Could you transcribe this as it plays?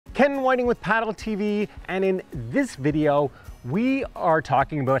Ken Whiting with Paddle TV, and in this video we are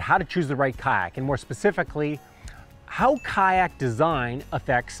talking about how to choose the right kayak, and more specifically how kayak design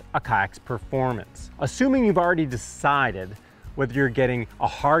affects a kayak's performance. Assuming you've already decided whether you're getting a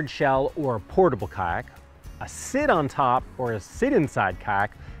hard shell or a portable kayak, a sit on top or a sit inside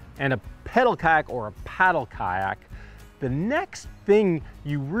kayak, and a pedal kayak or a paddle kayak, the next thing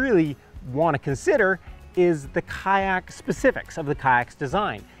you really want to consider is the kayak specifics of the kayak's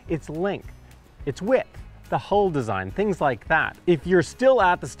design. Its length, its width, the hull design, things like that. If you're still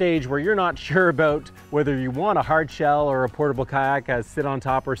at the stage where you're not sure about whether you want a hard shell or a portable kayak, a sit on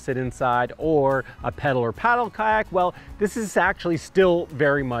top or sit inside, or a pedal or paddle kayak, well, this is actually still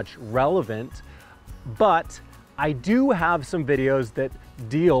very much relevant, but I do have some videos that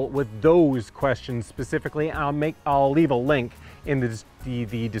deal with those questions specifically. I'll leave a link in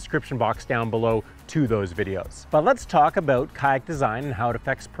the description box down below to those videos. But let's talk about kayak design and how it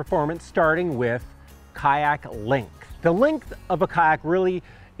affects performance, starting with kayak length. The length of a kayak really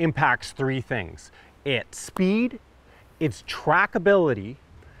impacts three things: its speed, its trackability,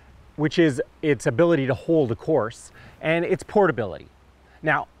 which is its ability to hold a course, and its portability.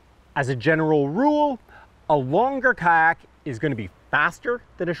 Now, as a general rule, a longer kayak is going to be faster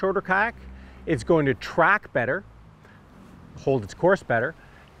than a shorter kayak. It's going to track better, hold its course better,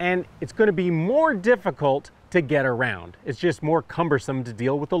 and it's going to be more difficult to get around. It's just more cumbersome to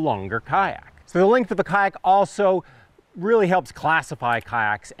deal with a longer kayak. So the length of a kayak also really helps classify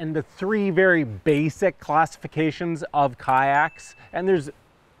kayaks, and the three very basic classifications of kayaks, and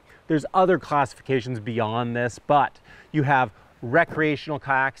there's other classifications beyond this, but you have recreational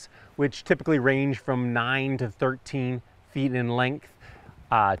kayaks, which typically range from 9 to 13 feet in length,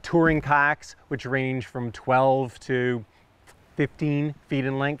 touring kayaks, which range from 12 to 15 feet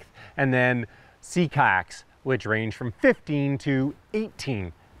in length, and then sea kayaks, which range from 15 to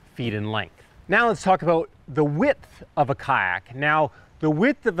 18 feet in length. Now let's talk about the width of a kayak. Now, the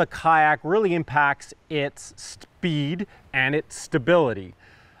width of a kayak really impacts its speed and its stability.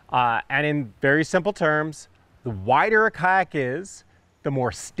 And in very simple terms, the wider a kayak is, the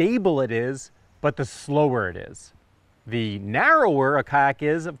more stable it is, but the slower it is. The narrower a kayak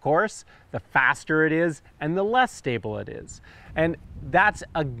is, of course, the faster it is and the less stable it is. And that's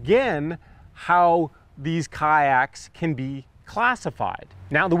again how these kayaks can be classified.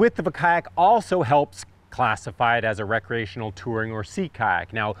 Now, the width of a kayak also helps classify it as a recreational, touring, or sea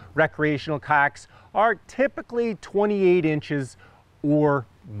kayak. Now, recreational kayaks are typically 28 inches or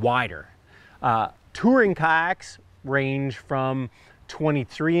wider. Touring kayaks range from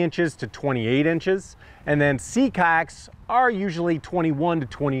 23 inches to 28 inches, and then sea kayaks are usually 21 to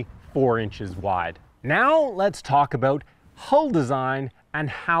 24 inches wide. Now let's talk about hull design and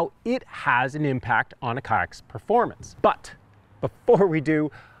how it has an impact on a kayak's performance. But before we do,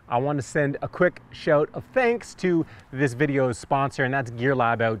 I want to send a quick shout of thanks to this video's sponsor, and that's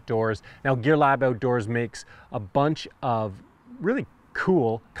GearLab Outdoors. Now, GearLab Outdoors makes a bunch of really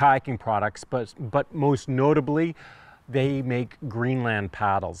cool kayaking products, but most notably, they make Greenland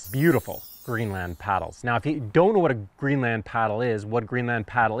paddles, beautiful Greenland paddles. Now, if you don't know what a Greenland paddle is, what a Greenland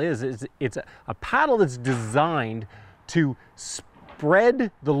paddle is it's a paddle that's designed to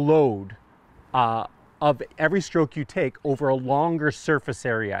spread the load of every stroke you take over a longer surface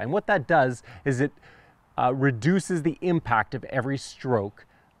area. And what that does is it reduces the impact of every stroke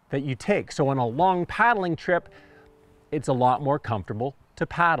that you take. So on a long paddling trip, it's a lot more comfortable to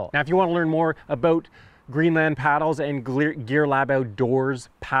paddle. Now, if you want to learn more about Greenland paddles and GearLab Outdoors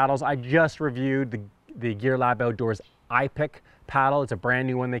paddles, I just reviewed the GearLab Outdoors iPick paddle. It's a brand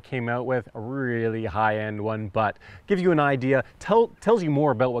new one they came out with, a really high-end one, but gives you an idea, tells you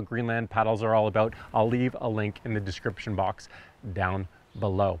more about what Greenland paddles are all about. I'll leave a link in the description box down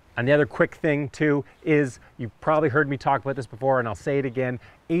below. And the other quick thing too is, you've probably heard me talk about this before, and I'll say it again,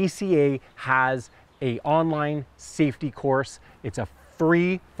 ACA has an online safety course. It's a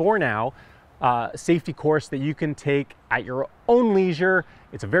free, for now, safety course that you can take at your own leisure.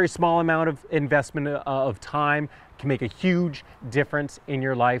 It's a very small amount of investment of time, can make a huge difference in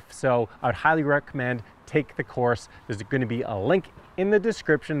your life. So I would highly recommend take the course. There's going to be a link in the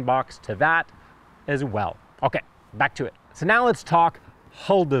description box to that as well. Okay, back to it. So now let's talk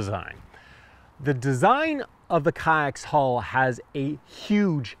hull design. The design of the kayak's hull has a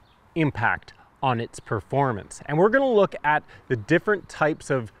huge impact on its performance. And we're going to look at the different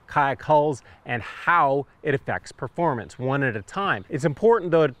types of kayak hulls and how it affects performance one at a time. It's important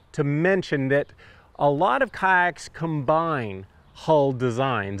though to mention that a lot of kayaks combine hull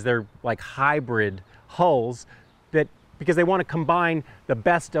designs. They're like hybrid hulls because they want to combine the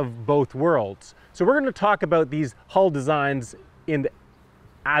best of both worlds. So we're going to talk about these hull designs in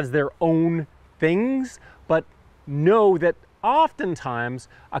as their own things, but know that oftentimes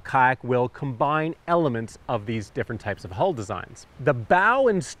a kayak will combine elements of these different types of hull designs. The bow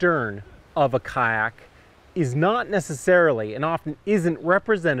and stern of a kayak is not necessarily and often isn't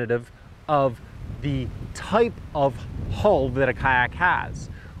representative of the type of hull that a kayak has.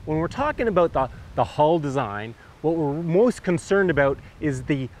 When we're talking about the hull design, what we're most concerned about is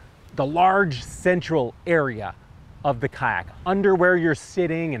the large central area of the kayak, under where you're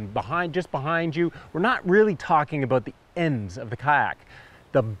sitting and just behind you. We're not really talking about the ends of the kayak.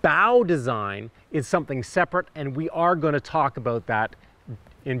 The bow design is something separate, and we are going to talk about that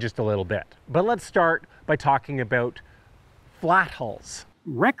in just a little bit. But let's start by talking about flat hulls.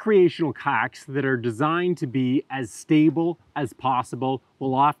 Recreational kayaks that are designed to be as stable as possible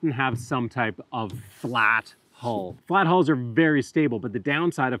will often have some type of flat hull. Flat hulls are very stable, but the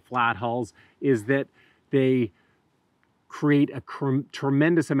downside of flat hulls is that they create a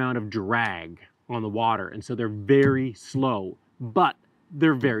tremendous amount of drag on the water, and so they're very slow, but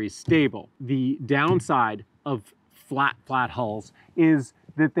they're very stable. The downside of flat hulls is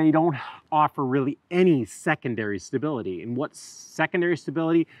that they don't offer really any secondary stability. And what's secondary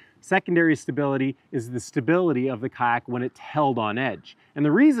stability? Secondary stability is the stability of the kayak when it's held on edge. And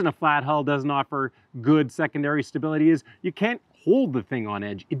the reason a flat hull doesn't offer good secondary stability is you can't hold the thing on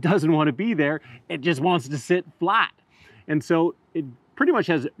edge. It doesn't want to be there. It just wants to sit flat. And so it pretty much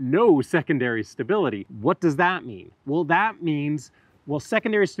has no secondary stability. What does that mean? Well, that means,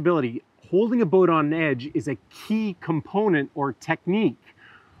 secondary stability, holding a boat on edge, is a key component or technique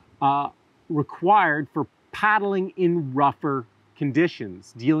required for paddling in rougher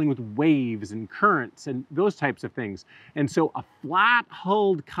conditions, dealing with waves and currents and those types of things. And so a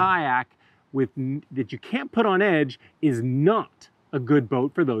flat-hulled kayak that you can't put on edge is not a good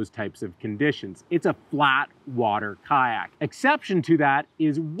boat for those types of conditions. It's a flat water kayak. Exception to that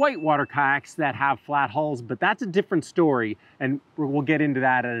is whitewater kayaks that have flat hulls, but that's a different story, and we'll get into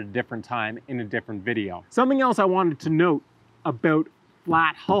that at a different time in a different video. Something else I wanted to note about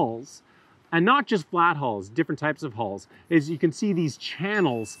flat hulls, and not just flat hulls, different types of hulls, is you can see these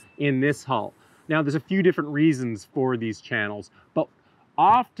channels in this hull. Now, there's a few different reasons for these channels, but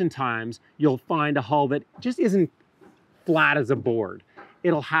oftentimes you'll find a hull that just isn't flat as a board.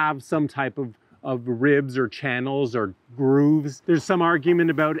 It'll have some type of ribs or channels or grooves. There's some argument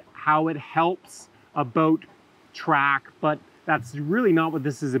about how it helps a boat track, but that's really not what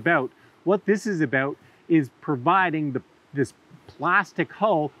this is about. What this is about is providing this plastic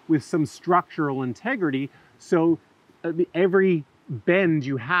hull with some structural integrity, so every bend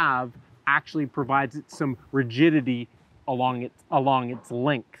you have actually provides it some rigidity along its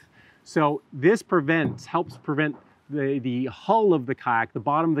length. So this helps prevent the hull of the kayak, the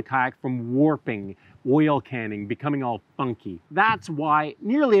bottom of the kayak, from warping, oil canning, becoming all funky. That's why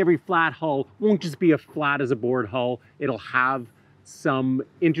nearly every flat hull won't just be a flat as a board hull. It'll have some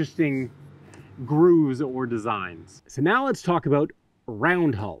interesting grooves or designs. So now let's talk about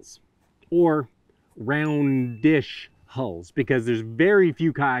round hulls, or roundish hulls, because there's very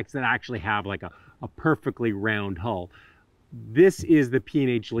few kayaks that actually have like a perfectly round hull. This is the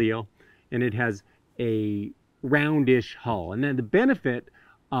P&H Leo, and it has a roundish hull. And then the benefit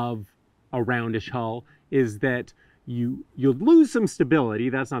of a roundish hull is that you'll lose some stability.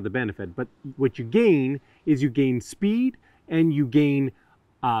 That's not the benefit, but what you gain is you gain speed, and you gain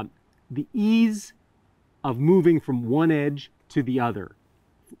the ease of moving from one edge to the other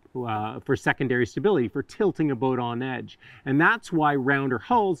for secondary stability, for tilting a boat on edge. And that's why rounder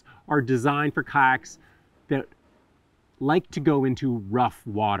hulls are designed for kayaks that like to go into rough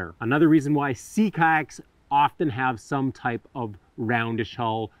water. Another reason why sea kayaks often have some type of roundish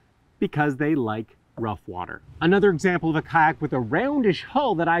hull, because they like rough water. Another example of a kayak with a roundish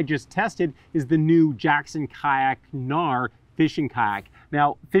hull that I just tested is the new Jackson Kayak NAR fishing kayak.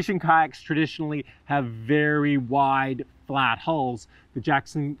 Now, fishing kayaks traditionally have very wide, flat hulls. The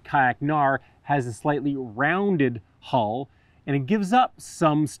Jackson Kayak NAR has a slightly rounded hull, and it gives up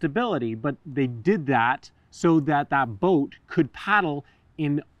some stability, but they did that so that that boat could paddle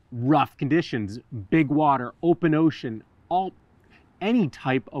in rough conditions, big water, open ocean, any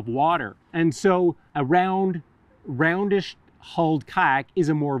type of water. And so a roundish hulled kayak is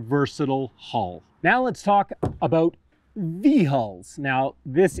a more versatile hull. Now let's talk about V-hulls. Now,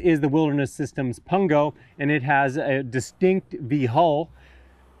 this is the Wilderness Systems Pungo, and it has a distinct V-hull,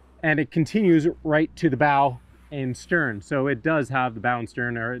 and it continues right to the bow and stern. So it does have the bow and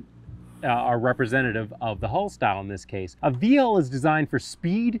stern are representative of the hull style in this case. A V-hull is designed for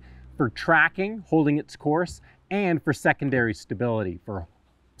speed, for tracking, holding its course, and for secondary stability, for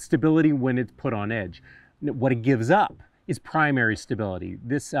stability when it's put on edge. What it gives up is primary stability.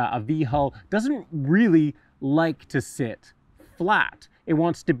 This a V hull doesn't really like to sit flat. It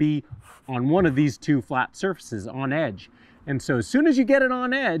wants to be on one of these two flat surfaces on edge. And so as soon as you get it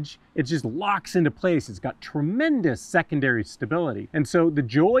on edge, it just locks into place. It's got tremendous secondary stability. And so the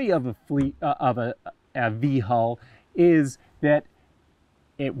joy of a V hull is that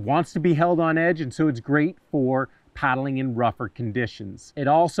it wants to be held on edge, and so it's great for paddling in rougher conditions. It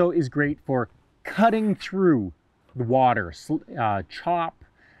also is great for cutting through the water, chop,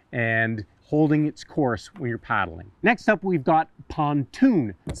 and holding its course when you're paddling. Next up, we've got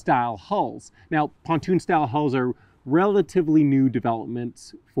pontoon style hulls. Now, pontoon style hulls are relatively new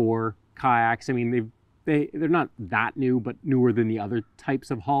developments for kayaks. I mean, they're not that new, but newer than the other types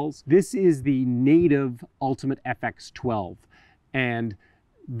of hulls. This is the native Ultimate FX12, and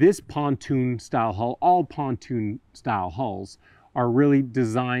this pontoon style hull, all pontoon style hulls are really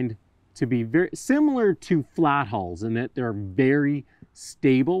designed to be very similar to flat hulls in that they're very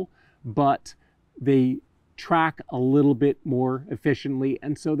stable, but they track a little bit more efficiently,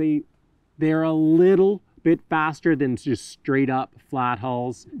 and so they're a little bit faster than just straight up flat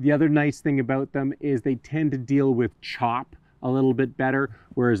hulls. The other nice thing about them is they tend to deal with chop a little bit better,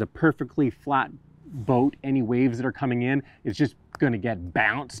 whereas a perfectly flat boat, any waves that are coming in, it's just going to get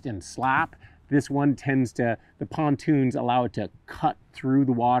bounced and slap. This one tends to, the pontoons allow it to cut through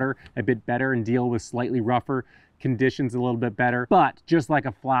the water a bit better and deal with slightly rougher conditions a little bit better. But just like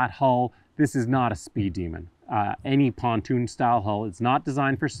a flat hull, this is not a speed demon. Any pontoon style hull, it's not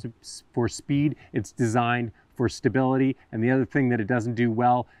designed for speed, it's designed for stability. And the other thing that it doesn't do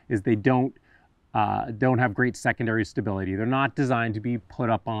well is they don't have great secondary stability. They're not designed to be put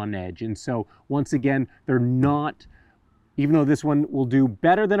up on edge. And so once again, they're not, even though this one will do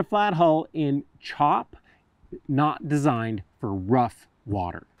better than a flat hull in chop, not designed for rough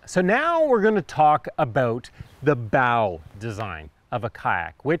water. So now we're going to talk about the bow design of a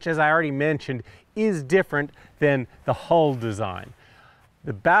kayak, which, as I already mentioned, is different than the hull design.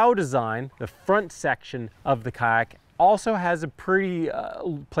 The bow design, the front section of the kayak, also has a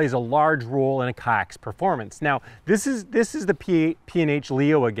plays a large role in a kayak's performance. Now, this is the P&H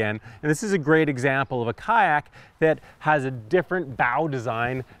Leo again, and this is a great example of a kayak that has a different bow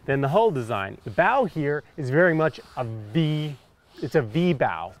design than the hull design. The bow here is very much a V. It's a V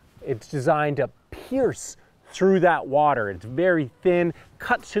bow. It's designed to pierce through that water. It's very thin,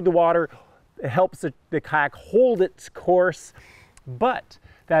 cuts through the water. It helps the kayak hold its course, but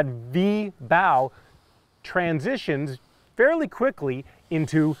that V bow transitions fairly quickly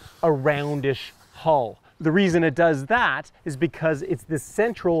into a roundish hull. The reason it does that is because it's the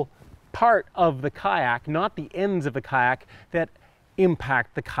central part of the kayak, not the ends of the kayak, that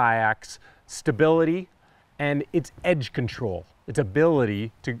impact the kayak's stability and its edge control, its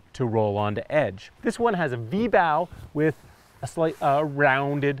ability to roll onto edge. This one has a V bow with a slight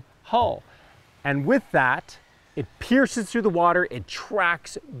rounded hull. And with that, it pierces through the water, it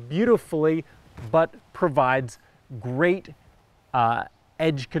tracks beautifully, but provides great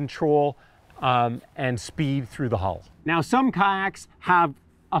edge control and speed through the hull. Now, some kayaks have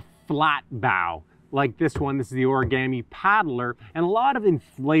a flat bow, like this one. This is the Origami Paddler, and a lot of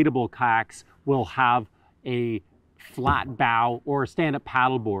inflatable kayaks will have a flat bow, or stand-up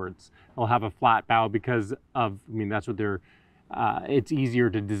paddle boards will have a flat bow because of, I mean, that's what they're, it's easier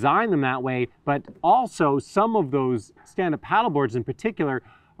to design them that way, but also some of those stand-up paddle boards in particular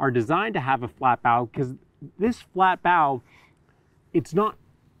are designed to have a flat bow because this flat bow, it's not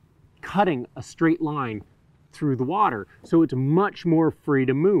cutting a straight line through the water, so it's much more free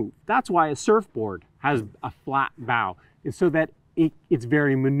to move. That's why a surfboard has a flat bow, and so that it's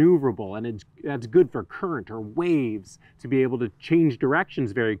very maneuverable, and that's good for current or waves to be able to change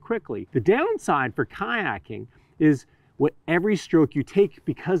directions very quickly. The downside for kayaking is what every stroke you take,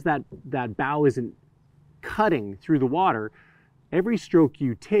 because that bow isn't cutting through the water, every stroke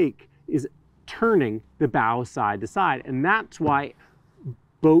you take is turning the bow side to side. And that's why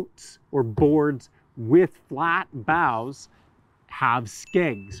boats or boards with flat bows have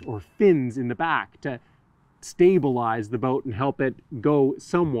skegs or fins in the back to stabilize the boat and help it go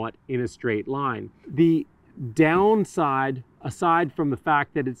somewhat in a straight line. The downside, aside from the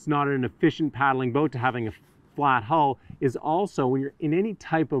fact that it's not an efficient paddling boat to having a flat hull, is also when you're in any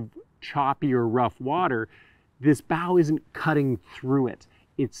type of choppy or rough water, this bow isn't cutting through it.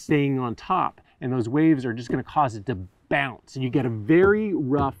 It's staying on top, and those waves are just going to cause it to bounce. And you get a very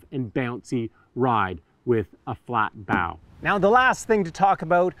rough and bouncy ride with a flat bow. Now, the last thing to talk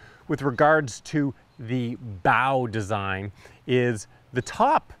about with regards to the bow design is the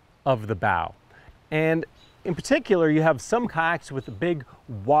top of the bow. And in particular, you have some kayaks with big,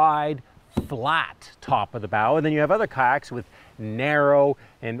 wide, flat top of the bow, and then you have other kayaks with narrow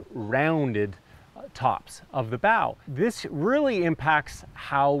and rounded tops of the bow. This really impacts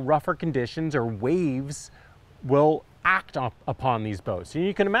how rougher conditions or waves will act upon these boats. And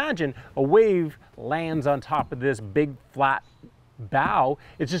you can imagine a wave lands on top of this big flat bow,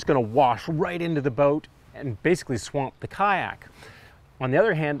 it's just going to wash right into the boat and basically swamp the kayak. On the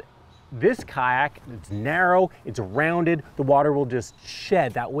other hand, this kayak, it's narrow, it's rounded, the water will just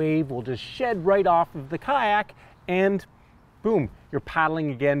shed, that wave will just shed right off of the kayak, and boom, you're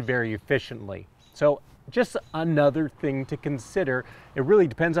paddling again very efficiently. So just another thing to consider. It really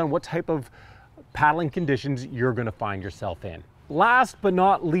depends on what type of paddling conditions you're going to find yourself in. Last but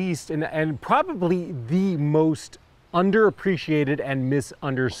not least, and probably the most underappreciated and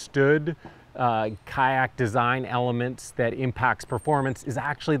misunderstood kayak design elements that impacts performance is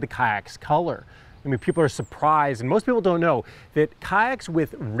actually the kayak's color. I mean, people are surprised, and most people don't know that kayaks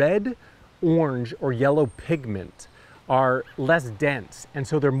with red, orange, or yellow pigment are less dense, and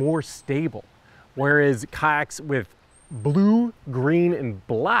so they're more stable. Whereas kayaks with blue, green, and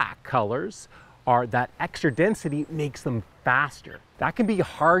black colors are that extra density makes them faster. That can be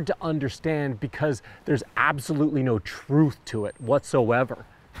hard to understand because there's absolutely no truth to it whatsoever.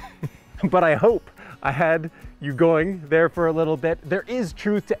 But I hope I had you going there for a little bit. There is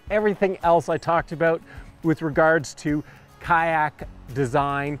truth to everything else I talked about with regards to kayak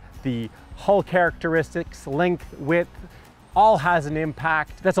design, the hull characteristics, length, width, all has an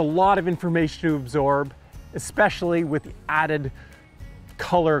impact. That's a lot of information to absorb, especially with the added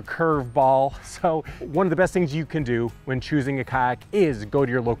color curveball. So one of the best things you can do when choosing a kayak is go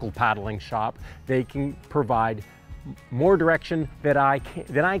to your local paddling shop. They can provide more direction than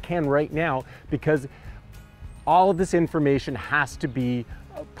I can right now, because all of this information has to be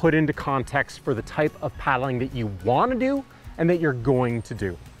put into context for the type of paddling that you want to do and that you're going to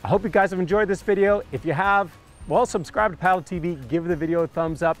do. I hope you guys have enjoyed this video. If you have, well, subscribe to Paddle TV, give the video a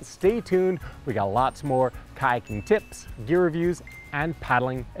thumbs up, stay tuned. We got lots more kayaking tips, gear reviews, and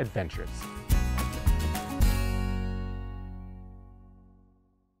paddling adventures.